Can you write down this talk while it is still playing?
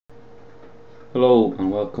Hello and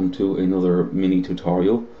welcome to another mini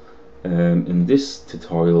tutorial. In this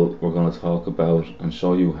tutorial we're going to talk about and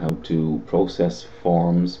show you how to process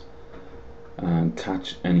forms and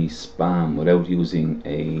catch any spam without using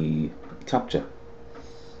a Captcha.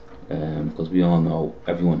 Because we all know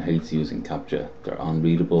everyone hates using Captcha. They're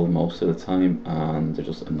unreadable most of the time and they're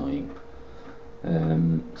just annoying.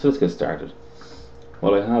 So let's get started.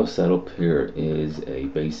 What I have set up here is a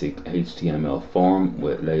basic HTML form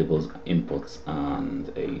with labels, inputs and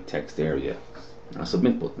a text area and a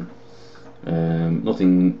submit button.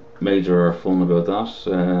 Nothing major or fun about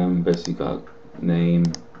that. Basically got name,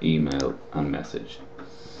 email and message.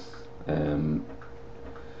 How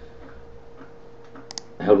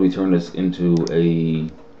do we turn this into a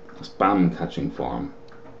spam catching form?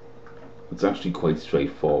 It's actually quite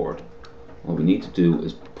straightforward. What we need to do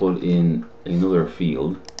is put in another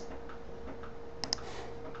field,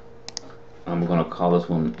 and we're going to call this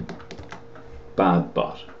one bad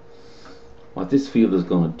bot. What this field is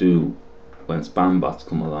going to do when spam bots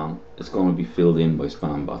come along, it's going to be filled in by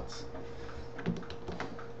spam bots.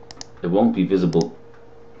 It won't be visible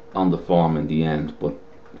on the form in the end, but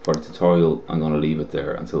for the tutorial I'm going to leave it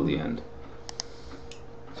there until the end.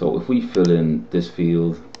 So if we fill in this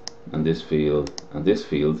field and this field and this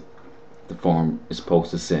field, the form is supposed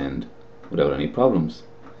to send without any problems.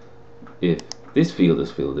 If this field is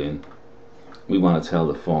filled in, we want to tell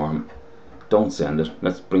the form, don't send it,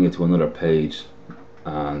 let's bring it to another page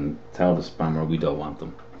and tell the spammer we don't want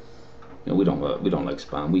them. You know, we don't like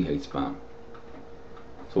spam, we hate spam.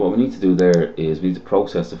 So what we need to do there is we need to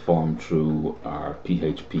process the form through our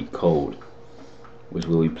PHP code, which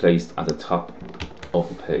will be placed at the top of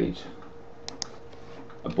the page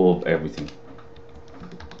above everything.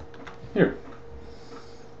 Here.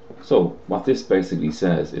 So what this basically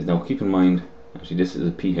says is, now keep in mind, actually this is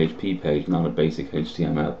a PHP page, not a basic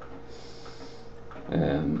HTML.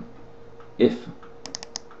 If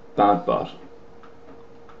bad bot,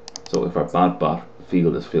 so if our bad bot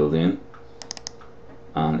field is filled in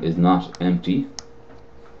and is not empty,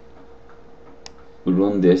 we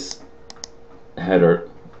run this header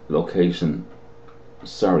location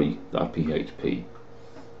sorry.php.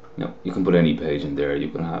 Now you can put any page in there. You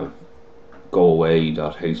can have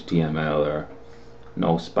goaway.html or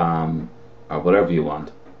no spam or whatever you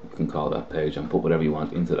want. You can call that page and put whatever you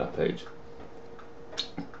want into that page.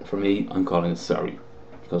 For me, I'm calling it sorry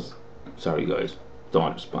because sorry guys, don't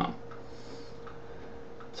want your spam.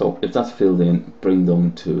 So if that's filled in, bring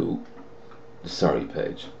them to the sorry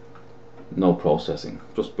page. No processing,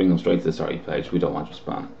 just bring them straight to the sorry page. We don't want your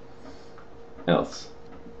spam. Else,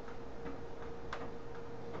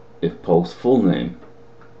 if post full name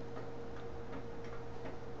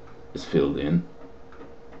is filled in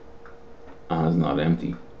and is not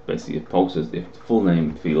empty, basically if the full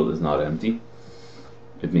name field is not empty,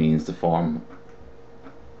 it means the form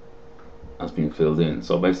has been filled in.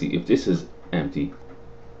 So basically if this is empty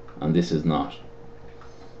and this is not,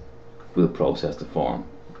 we'll process the form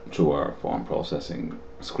through our form processing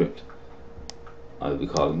script. I'll be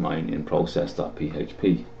calling mine in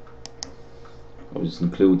process.php. I'll just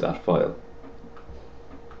include that file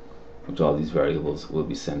which all these variables will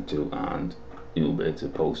be sent to, and you'll be able to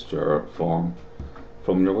post your form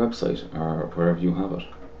from your website or wherever you have it.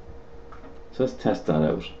 So let's test that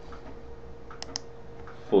out.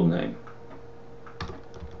 Full name,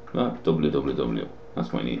 www,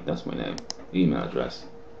 that's my name. Email address,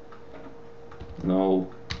 no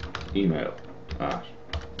email at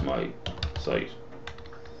my site.com.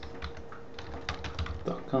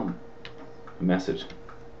 Message,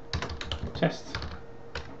 test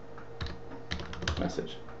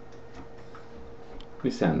message.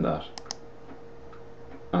 We send that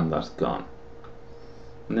and that's gone.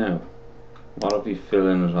 Now what if we fill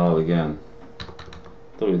in it all again?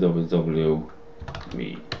 www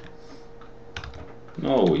me,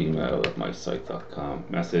 no email at my site.com.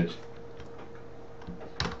 Message,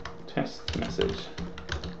 test message.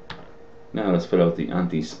 Now let's fill out the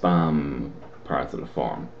anti-spam part of the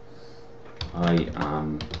form. I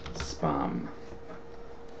am spam,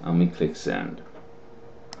 and we click send.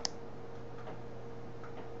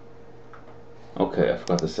 Okay, I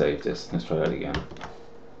forgot to save this. Let's try that again.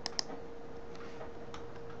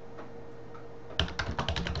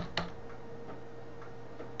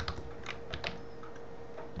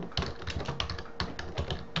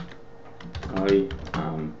 I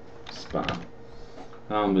am spam,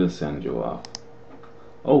 and we'll send you off.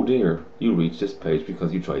 Oh dear, you reached this page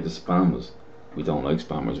because you tried to spam us. We don't like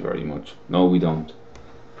spammers very much. No, we don't.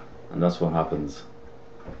 And that's what happens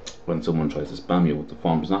when someone tries to spam you. The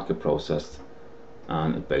form does not get processed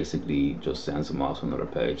and it basically just sends them off to another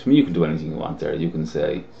page. I mean, you can do anything you want there. You can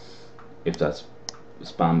say if that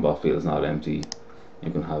spam bot field is not empty, you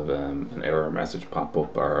can have an error message pop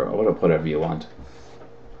up, or whatever you want.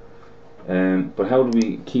 But how do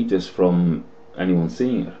we keep this from anyone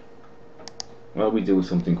seeing it? Well, we do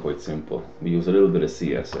something quite simple. We use a little bit of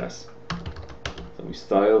CSS. So we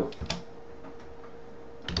style,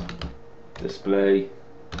 display,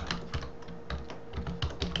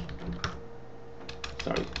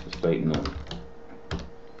 display none.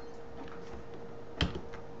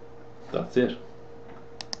 That's it.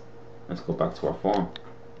 Let's go back to our form.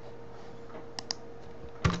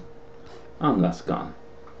 And that's gone.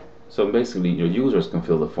 So basically your users can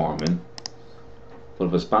fill the form in, but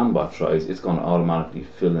if a spam bot tries, it's going to automatically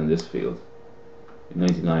fill in this field.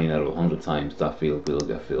 99 out of 100 times that field will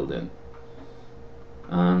get filled in,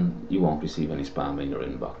 and you won't receive any spam in your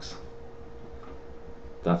inbox.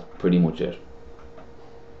 That's pretty much it.